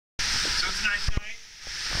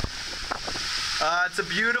It's a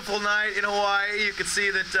beautiful night in Hawaii. You can see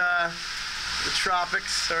that the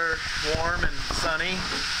tropics are warm and sunny.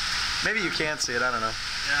 Maybe you can't see it, I don't know.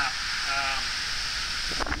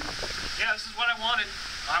 Yeah, this is what I wanted.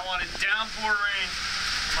 I wanted downpour rain.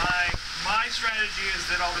 My strategy is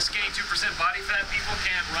that all the skinny 2% body fat people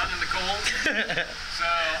can't run in the cold. So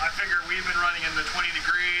I figure we've been running in the 20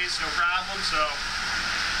 degrees, no problem. So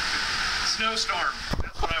snowstorm,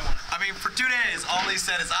 that's what I want. I mean, for 2 days, all he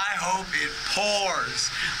said is, I hope it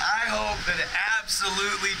pours. I hope that it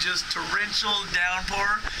absolutely just torrential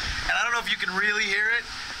downpour. And I don't know if you can really hear it,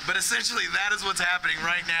 but essentially that is what's happening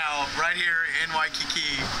right now, right here in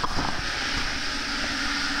Waikiki.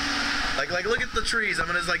 Like look at the trees. I'm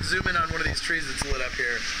gonna like zoom in on one of these trees that's lit up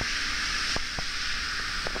here.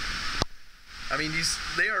 I mean,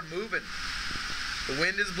 they are moving. The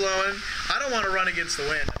wind is blowing. I don't want to run against the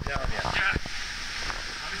wind, I'm telling you. Yeah.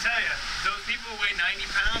 Let me tell you, those people who weigh 90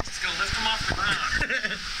 pounds, it's gonna lift them off the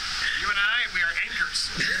ground. You and I, we are anchors.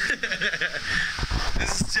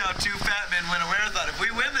 This is how 2 fat men win a marathon. If we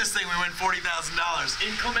win this thing, we win $40,000.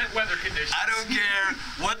 Inclement weather conditions. I don't care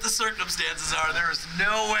what the circumstances are. There is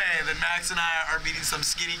no way that Max and I are beating some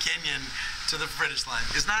skinny Kenyan to the finish line.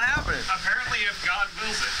 It's not happening. Apparently, if God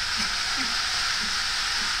wills it.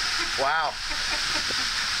 Wow.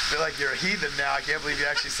 I feel like you're a heathen now. I can't believe you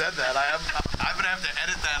actually said that. I'm going to have to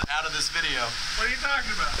edit that out of this video. What are you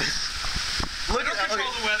talking about? Look, I don't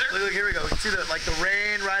control the weather. Look, here we go. You can see the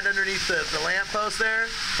rain right underneath the lamppost there.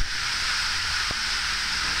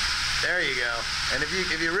 There you go. And if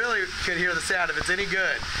you really could hear the sound, if it's any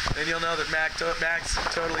good, then you'll know that Max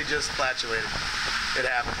totally just flatulated. It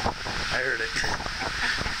happened. I heard it.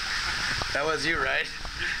 That was you, right?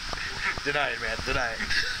 Deny it, man. Deny it.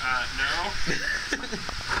 No.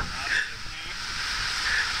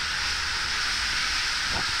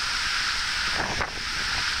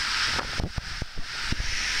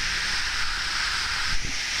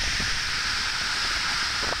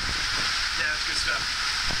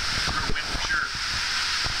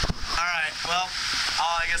 Alright, well,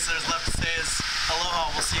 all I guess there's left to say is aloha,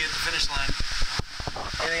 we'll see you at the finish line.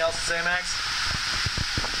 Anything else to say, Max?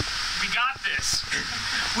 We got this.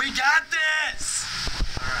 We got this!